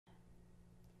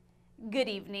Good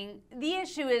evening. The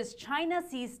issue is China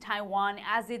sees Taiwan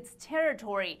as its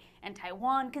territory, and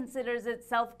Taiwan considers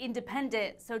itself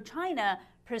independent, so China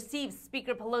perceives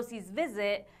Speaker Pelosi's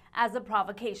visit as a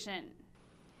provocation.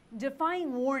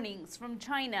 Defying warnings from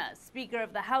China, Speaker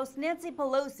of the House Nancy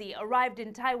Pelosi arrived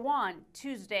in Taiwan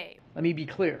Tuesday. Let me be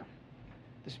clear.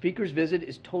 The Speaker's visit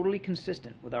is totally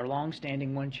consistent with our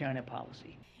long-standing One China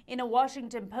policy. In a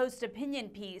Washington Post opinion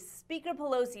piece, Speaker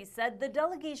Pelosi said the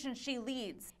delegation she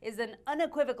leads is an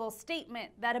unequivocal statement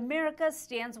that America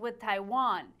stands with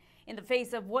Taiwan in the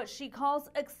face of what she calls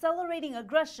accelerating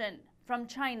aggression from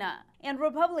China. And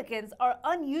Republicans are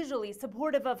unusually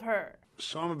supportive of her.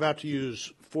 So I'm about to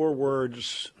use 4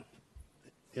 words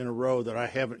in a row that I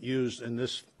haven't used in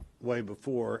this way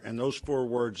before, and those 4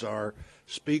 words are,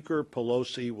 Speaker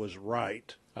Pelosi was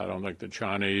right. I don't think the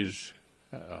Chinese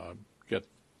get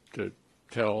to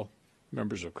tell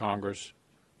members of Congress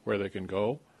where they can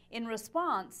go. In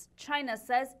response, China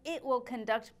says it will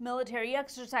conduct military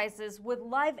exercises with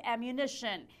live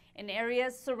ammunition in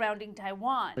areas surrounding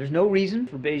Taiwan. There's no reason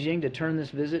for Beijing to turn this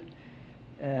visit,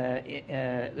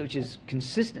 which is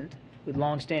consistent with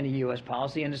long-standing U.S.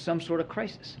 policy, into some sort of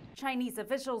crisis. Chinese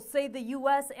officials say the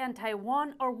U.S. and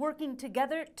Taiwan are working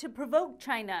together to provoke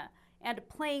China and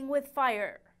playing with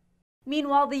fire.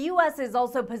 Meanwhile, the U.S. is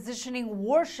also positioning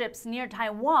warships near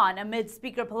Taiwan amid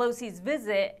Speaker Pelosi's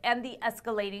visit and the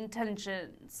escalating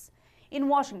tensions. In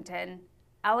Washington,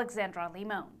 Alexandra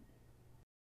Limon.